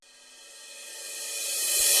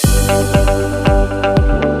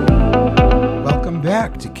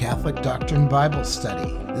back to Catholic Doctrine Bible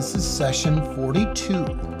Study. This is session 42.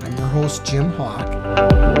 I'm your host, Jim Hawk.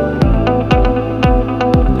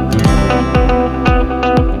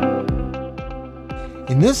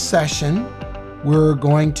 In this session, we're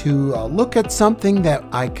going to look at something that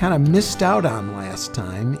I kind of missed out on last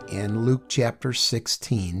time in Luke chapter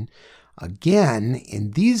 16. Again,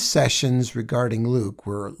 in these sessions regarding Luke,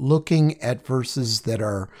 we're looking at verses that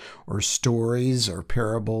are, or stories or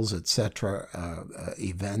parables, etc.,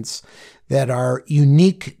 events that are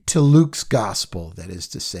unique to Luke's gospel, that is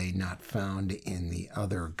to say, not found in the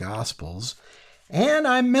other gospels. And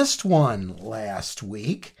I missed one last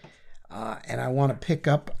week, and I want to pick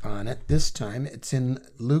up on it this time. It's in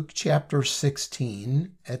Luke chapter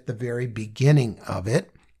 16 at the very beginning of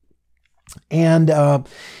it. And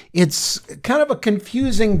it's kind of a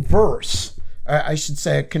confusing verse, I should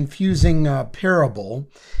say a confusing parable.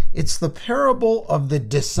 It's the parable of the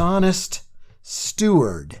dishonest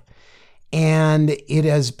steward. And it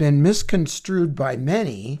has been misconstrued by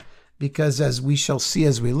many because, as we shall see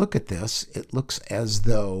as we look at this, it looks as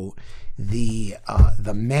though the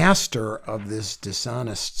master of this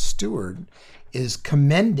dishonest steward is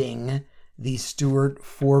commending the steward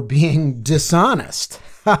for being dishonest.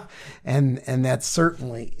 and that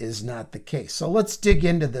certainly is not the case. So let's dig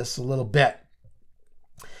into this a little bit.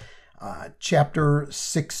 Chapter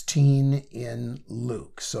 16 in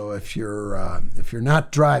Luke. So if you're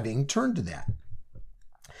not driving, turn to that.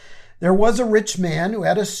 There was a rich man who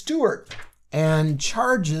had a steward, and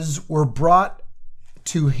charges were brought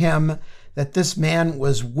to him that this man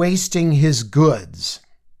was wasting his goods.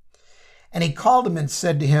 And he called him and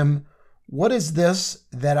said to him, "What is this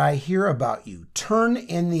that I hear about you? Turn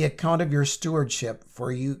in the account of your stewardship, for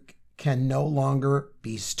you can no longer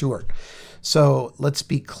be steward." So let's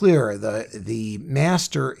be clear. The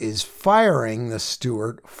master is firing the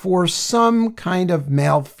steward for some kind of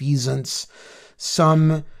malfeasance,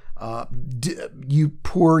 some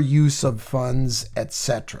poor use of funds,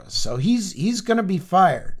 etc. So he's going to be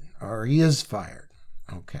fired, or he is fired.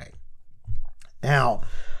 Okay. Now,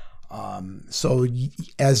 so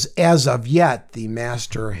as of yet, the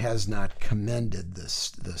master has not commended the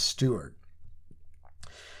steward.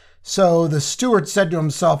 So the steward said to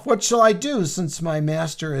himself, "What shall I do, since my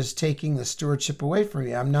master is taking the stewardship away from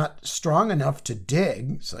me? I'm not strong enough to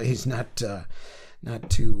dig," so he's not too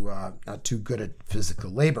good at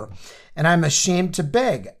physical labor, "and I'm ashamed to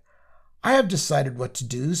beg. I have decided what to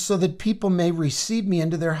do, so that people may receive me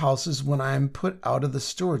into their houses when I am put out of the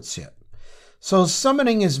stewardship." So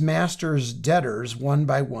summoning his master's debtors one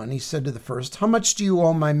by one, he said to the first, "How much do you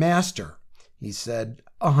owe my master?" He said,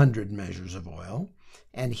 100 measures of oil.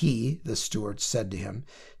 And he, the steward, said to him,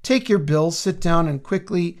 "Take your bill, sit down, and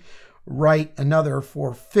quickly write another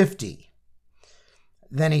for 50.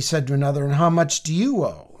 Then he said to another, "And how much do you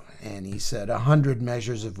owe?" And he said, 100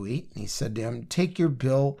 measures of wheat. And he said to him, "Take your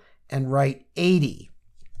bill and write 80.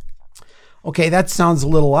 Okay, that sounds a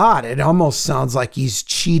little odd. It almost sounds like he's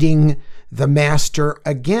cheating the master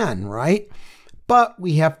again, right? But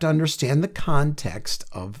we have to understand the context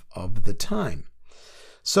of the time.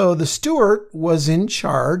 So the steward was in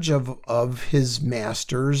charge of his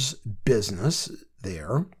master's business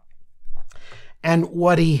there. And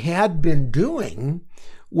what he had been doing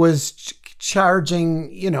was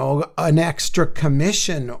charging, an extra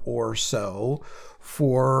commission or so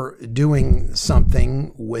for doing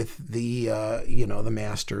something with the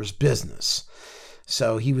master's business.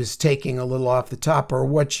 So he was taking a little off the top, or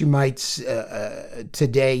what you might,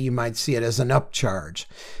 today you might see it as an upcharge.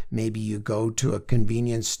 Maybe you go to a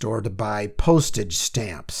convenience store to buy postage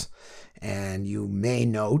stamps, and you may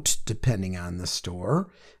note, depending on the store,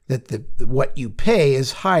 that what you pay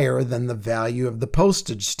is higher than the value of the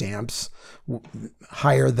postage stamps,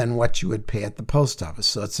 higher than what you would pay at the post office.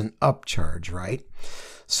 So it's an upcharge, right?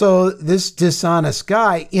 So this dishonest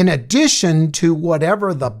guy, in addition to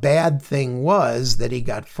whatever the bad thing was that he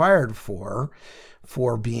got fired for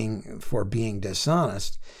being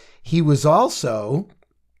dishonest, he was also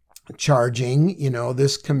charging,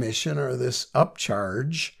 this commission or this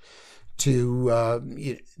upcharge to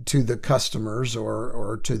the customers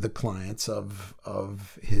or to the clients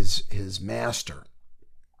of his master.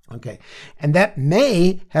 Okay, and that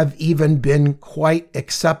may have even been quite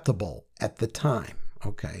acceptable at the time.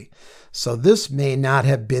 Okay, so this may not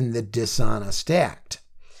have been the dishonest act,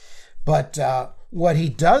 but what he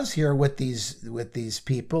does here with these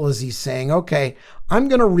people is he's saying, okay, I'm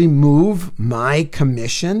going to remove my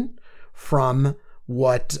commission from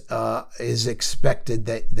what is expected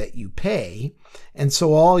that you pay, and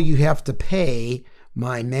so all you have to pay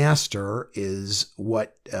my master is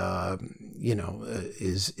what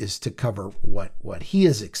is to cover what he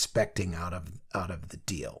is expecting out of the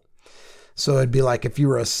deal. So it'd be like if you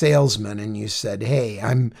were a salesman and you said, "Hey,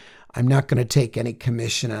 I'm not going to take any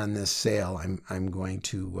commission on this sale. I'm going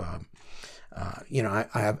to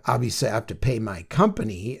I obviously have to pay my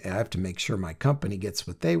company. I have to make sure my company gets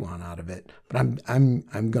what they want out of it. But I'm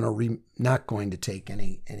not going to take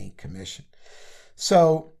any commission."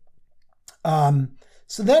 So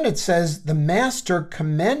then it says, "The master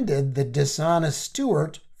commended the dishonest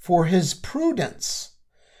steward for his prudence.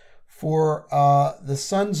 For the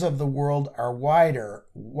sons of the world are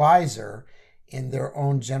wiser in their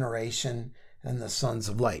own generation than the sons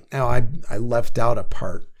of light." Now, I left out a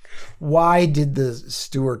part. Why did the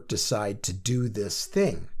steward decide to do this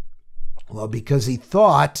thing? Well, because he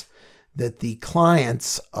thought that the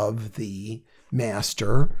clients of the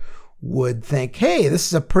master would think, "Hey, this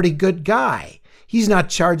is a pretty good guy. He's not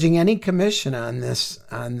charging any commission on this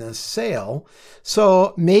sale.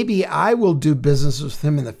 So maybe I will do business with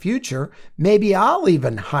him in the future. Maybe I'll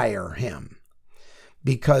even hire him."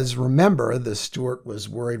 Because remember, the steward was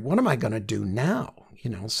worried, what am I going to do now?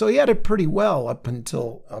 So he had it pretty well up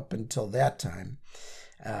until that time.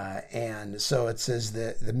 And so it says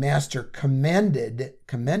that the master commended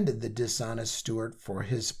the dishonest steward for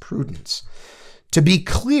his prudence. To be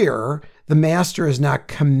clear, the master is not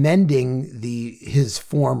commending his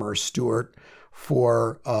former steward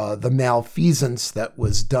for the malfeasance that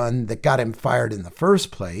was done that got him fired in the first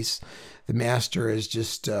place. The master is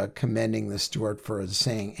just commending the steward for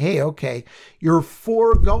saying, "Hey, okay, you're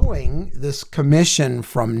foregoing this commission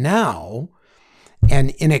from now,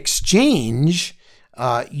 and in exchange,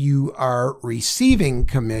 you are receiving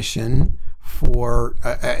commission for,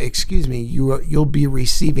 you'll be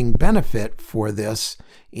receiving benefit for this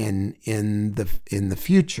in the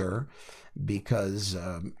future, because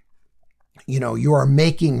you are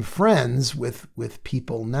making friends with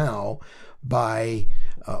people now by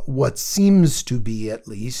what seems to be at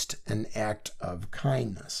least an act of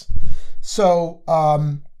kindness." So,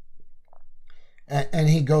 and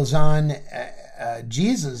he goes on,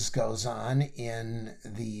 Jesus goes on in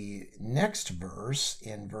the next verse,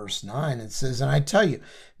 in verse 9, it says, "And I tell you,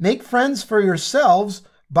 make friends for yourselves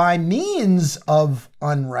by means of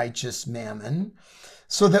unrighteous mammon,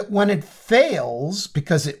 so that when it fails,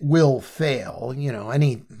 because it will fail,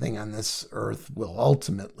 anything on this earth will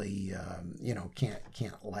ultimately,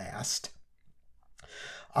 can't last,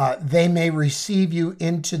 they may receive you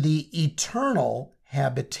into the eternal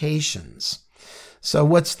habitations." So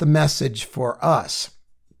what's the message for us?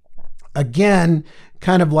 Again,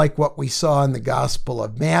 kind of like what we saw in the Gospel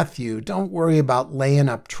of Matthew, don't worry about laying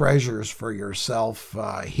up treasures for yourself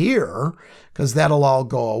here, because that'll all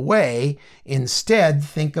go away. Instead,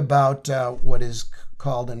 think about what is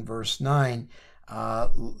called in verse 9,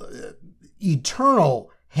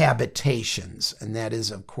 eternal habitations. And that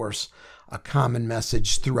is, of course, a common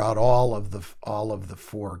message throughout all of the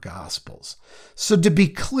four Gospels. So to be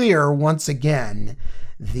clear, once again,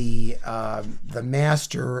 the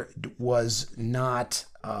master was not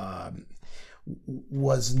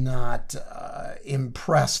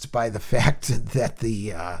impressed by the fact that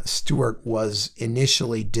the steward was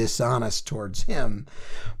initially dishonest towards him,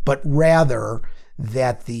 but rather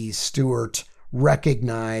that the steward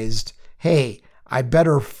recognized, hey, I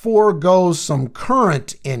better forego some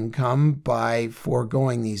current income by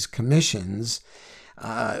foregoing these commissions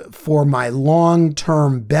for my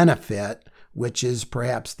long-term benefit, which is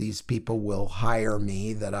perhaps these people will hire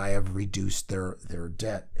me, that I have reduced their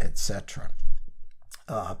debt, etc.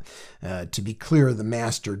 To be clear, the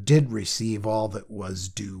master did receive all that was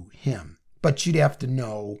due him. But you'd have to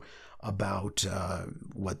know about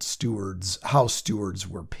how stewards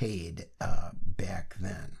were paid back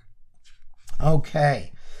then.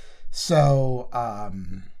 Okay, so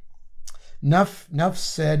enough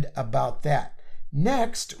said about that.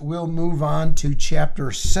 Next, we'll move on to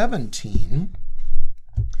chapter 17,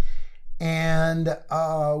 and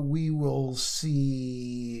we will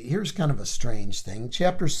see, here's kind of a strange thing.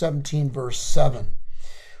 Chapter 17, verse 7.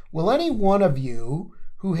 "Will any one of you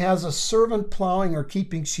who has a servant plowing or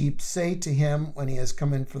keeping sheep say to him when he has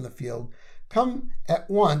come in from the field, 'Come at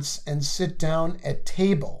once and sit down at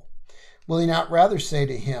table'? Will he not rather say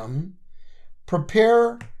to him,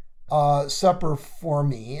 'Prepare supper for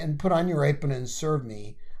me, and put on your apron and serve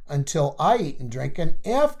me until I eat and drink, and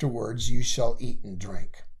afterwards you shall eat and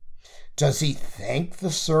drink'? Does he thank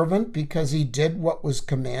the servant because he did what was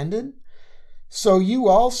commanded? So you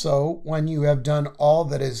also, when you have done all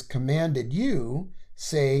that is commanded you,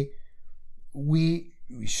 we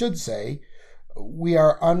should say, we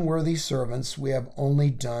are unworthy servants. We have only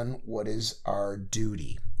done what is our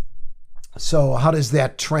duty. So how does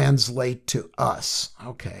that translate to us?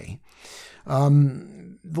 Okay.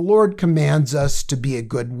 The Lord commands us to be a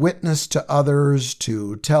good witness to others,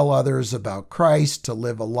 to tell others about Christ, to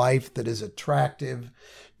live a life that is attractive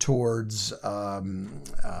towards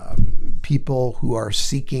people who are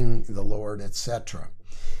seeking the Lord, etc.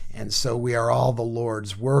 And so we are all the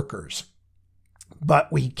Lord's workers.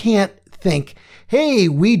 But we can't think, hey,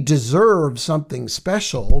 we deserve something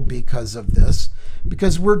special because of this,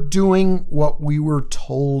 because we're doing what we were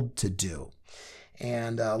told to do.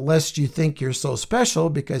 And lest you think you're so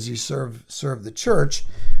special because you serve the church,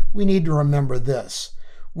 we need to remember this.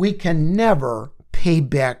 We can never pay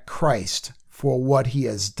back Christ for what he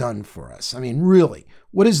has done for us. I mean, really,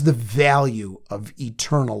 what is the value of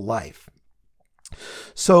eternal life?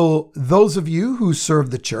 So those of you who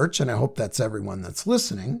serve the church, and I hope that's everyone that's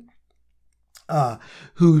listening,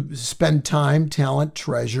 who spend time, talent,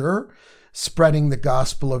 treasure, spreading the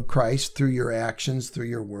gospel of Christ through your actions, through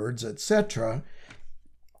your words, etc.,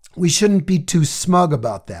 we shouldn't be too smug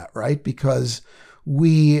about that, right? Because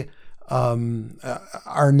we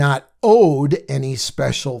are not owed any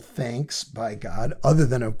special thanks by God, other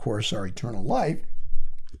than, of course, our eternal life,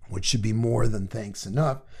 which should be more than thanks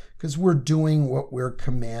enough, because we're doing what we're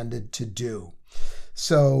commanded to do.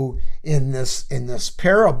 So in this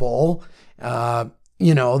parable,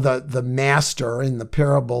 the master in the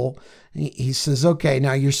parable, he says, okay,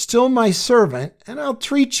 now you're still my servant and I'll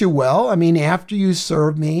treat you well. I mean, after you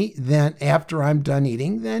serve me, then after I'm done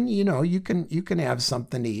eating, then, you can have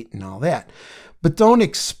something to eat and all that. But don't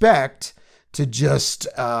expect to just,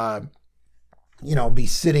 be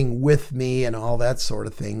sitting with me and all that sort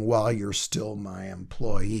of thing while you're still my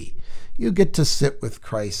employee. You get to sit with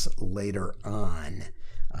Christ later on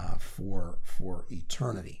for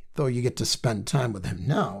eternity. Though you get to spend time with him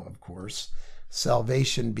now, of course.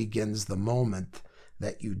 Salvation begins the moment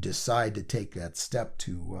that you decide to take that step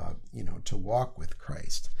to walk with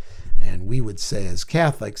Christ. And we would say as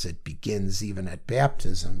Catholics, it begins even at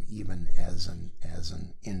baptism, even as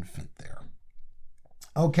an infant there.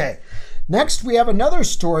 Okay, next we have another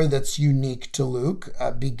story that's unique to Luke,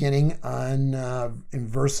 beginning in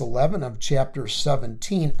verse 11 of chapter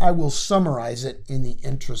 17. I will summarize it in the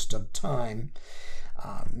interest of time.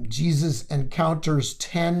 Jesus encounters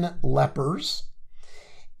 10 lepers,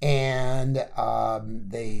 and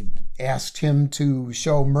they asked him to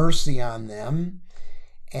show mercy on them.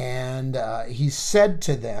 And he said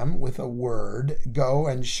to them with a word, go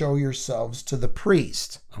and show yourselves to the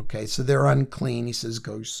priest. Okay, so they're unclean. He says,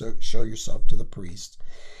 go show yourself to the priest.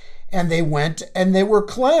 And they went and they were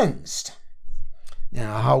cleansed.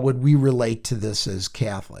 Now, how would we relate to this as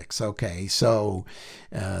Catholics? Okay, so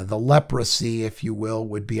the leprosy, if you will,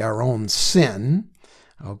 would be our own sin.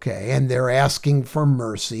 Okay, and they're asking for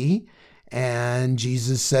mercy. And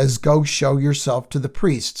Jesus says, go show yourself to the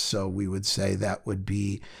priest. So we would say that would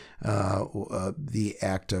be the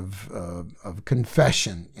act of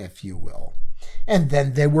confession, if you will. And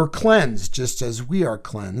then they were cleansed, just as we are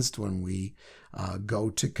cleansed when we go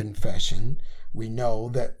to confession. We know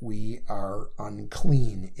that we are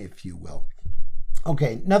unclean, if you will.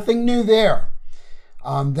 Okay, nothing new there.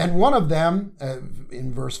 Then one of them,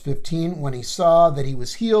 in verse 15, when he saw that he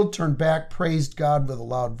was healed, turned back, praised God with a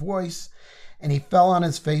loud voice, and he fell on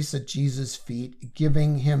his face at Jesus' feet,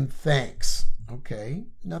 giving him thanks. Okay,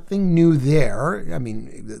 nothing new there. I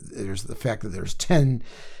mean, there's the fact that there's 10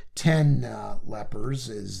 lepers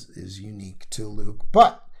is unique to Luke.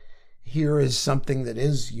 But here is something that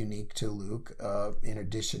is unique to Luke, in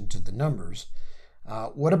addition to the numbers.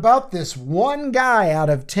 What about this one guy out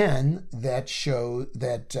of 10 that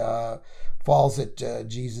falls at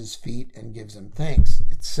Jesus' feet and gives him thanks?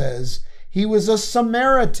 It says he was a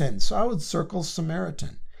Samaritan. So I would circle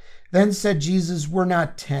Samaritan. Then said Jesus, were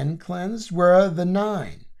not 10 cleansed? Where are the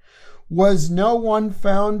 9? Was no one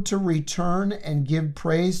found to return and give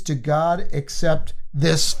praise to God except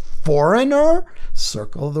this foreigner?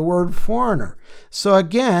 Circle the word foreigner. So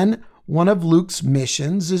again, one of Luke's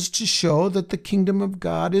missions is to show that the kingdom of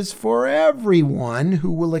God is for everyone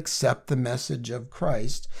who will accept the message of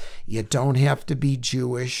Christ. You don't have to be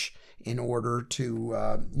Jewish in order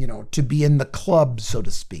to be in the club, so to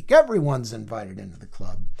speak. Everyone's invited into the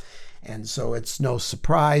club. And so it's no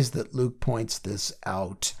surprise that Luke points this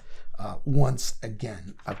out once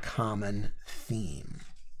again, a common theme.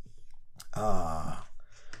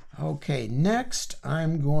 Okay, next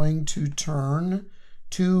I'm going to turn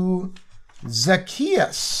to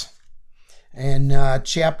Zacchaeus in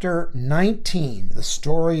chapter 19, the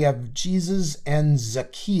story of Jesus and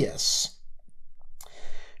Zacchaeus.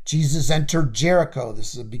 Jesus entered Jericho. This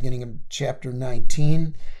is the beginning of chapter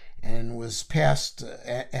 19, and was passing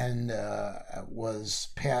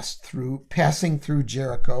through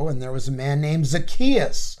Jericho. And there was a man named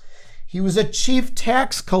Zacchaeus. He was a chief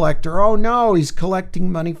tax collector. Oh no, he's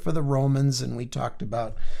collecting money for the Romans, and we talked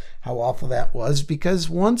about how awful that was, because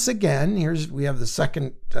once again, we have the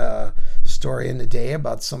second story in the day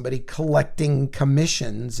about somebody collecting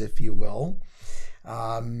commissions, if you will.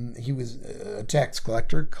 He was a tax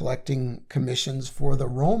collector collecting commissions for the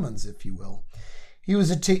Romans, if you will. He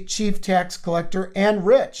was a chief tax collector and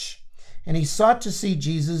rich, and he sought to see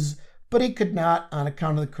Jesus, but he could not on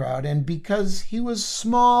account of the crowd, and because he was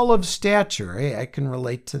small of stature. Hey, I can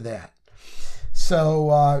relate to that.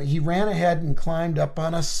 So he ran ahead and climbed up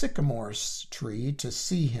on a sycamore tree to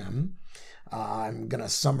see him. I'm going to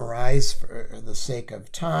summarize for the sake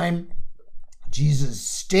of time. Jesus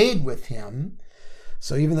stayed with him.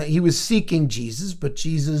 So even though he was seeking Jesus, but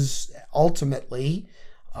Jesus ultimately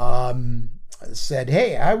said,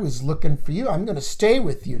 hey, I was looking for you. I'm going to stay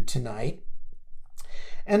with you tonight.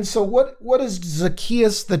 And so what does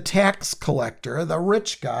Zacchaeus, the tax collector, the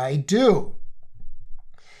rich guy, do?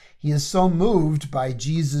 He is so moved by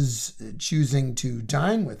Jesus choosing to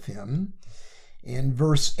dine with him. In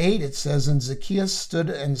verse 8, it says, and Zacchaeus stood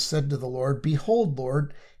and said to the Lord, behold,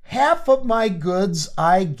 Lord, half of my goods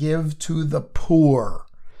I give to the poor.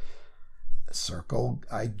 Circle,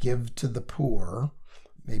 I give to the poor.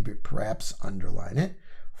 Maybe perhaps underline it.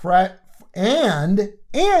 And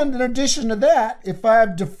in addition to that, if I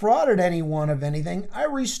have defrauded anyone of anything, I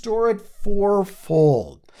restore it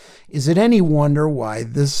fourfold. Is it any wonder why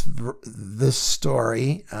this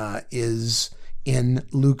story is in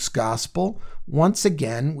Luke's gospel? Once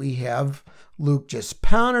again, we have Luke just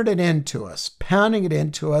pounding it into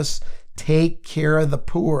us. Take care of the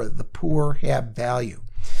poor. The poor have value.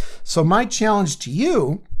 So my challenge to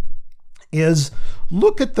you is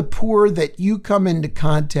look at the poor that you come into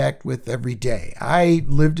contact with every day. I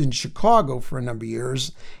lived in Chicago for a number of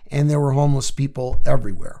years, and there were homeless people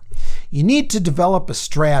everywhere. You need to develop a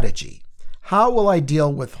strategy. How will I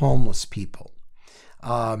deal with homeless people?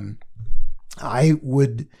 I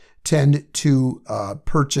would tend to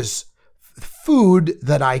purchase food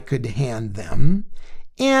that I could hand them,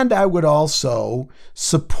 and I would also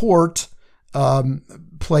support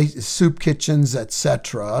soup kitchens,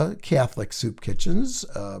 etc., Catholic soup kitchens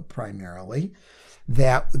primarily,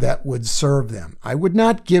 that would serve them. I would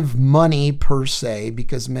not give money per se,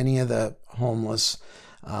 because many of the homeless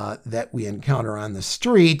that we encounter on the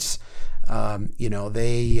streets,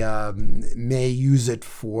 they may use it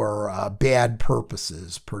for bad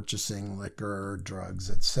purposes, purchasing liquor, drugs,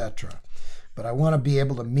 etc. But I want to be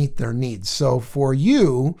able to meet their needs. So for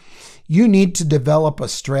you need to develop a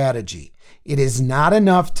strategy. It is not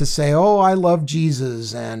enough to say, oh, I love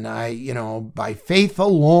Jesus and by faith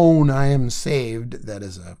alone I am saved. That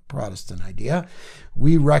is a Protestant idea.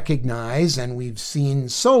 We recognize, and we've seen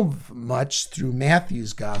so much through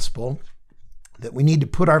Matthew's gospel, that we need to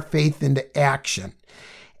put our faith into action.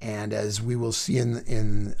 And as we will see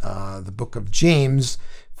in the book of James,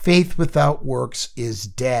 faith without works is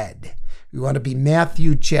dead. We want to be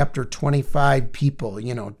Matthew chapter 25 people,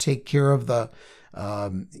 take care of the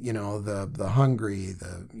hungry,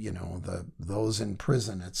 those in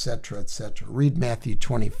prison, etc., etc. Read Matthew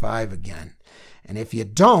 25 again. And if you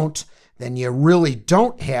don't, then you really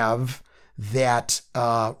don't have that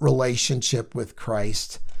relationship with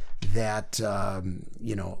Christ that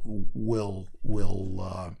will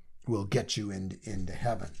get you into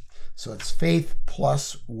heaven. So it's faith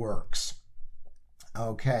plus works.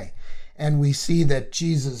 Okay. And we see that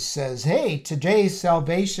Jesus says, hey, today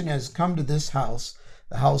salvation has come to this house,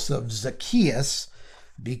 the house of Zacchaeus,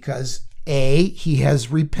 because A, he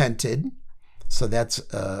has repented. So that's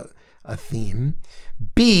a theme.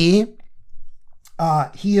 B,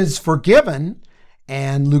 he is forgiven.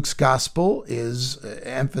 And Luke's gospel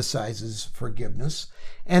emphasizes forgiveness.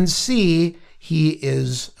 And C, he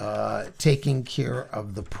is taking care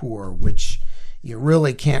of the poor, which you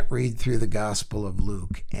really can't read through the Gospel of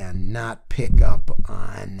Luke and not pick up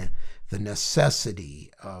on the necessity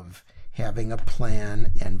of having a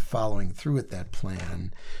plan and following through with that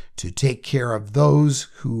plan to take care of those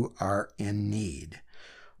who are in need.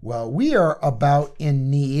 Well, we are about in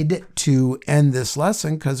need to end this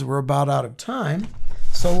lesson because we're about out of time.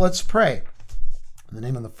 So let's pray. In the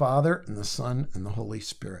name of the Father, and the Son, and the Holy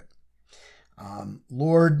Spirit.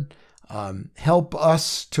 Lord, help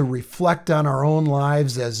us to reflect on our own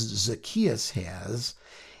lives as Zacchaeus has,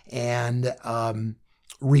 and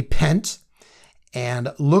repent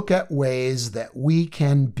and look at ways that we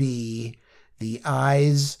can be the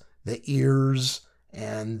eyes, the ears,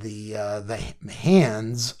 and the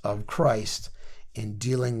hands of Christ in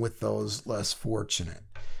dealing with those less fortunate,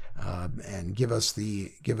 and give us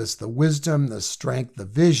the wisdom, the strength, the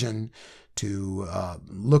vision to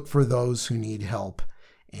look for those who need help,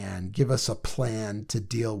 and give us a plan to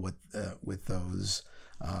deal with those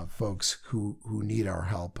folks who need our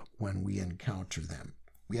help when we encounter them.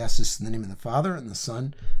 We ask this in the name of the Father, and the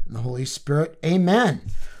Son, and the Holy Spirit. Amen.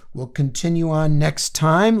 We'll continue on next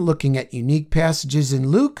time looking at unique passages in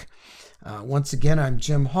Luke. Once again, I'm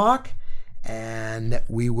Jim Hawk, and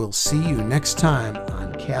we will see you next time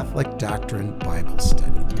on Catholic Doctrine Bible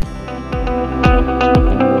Study.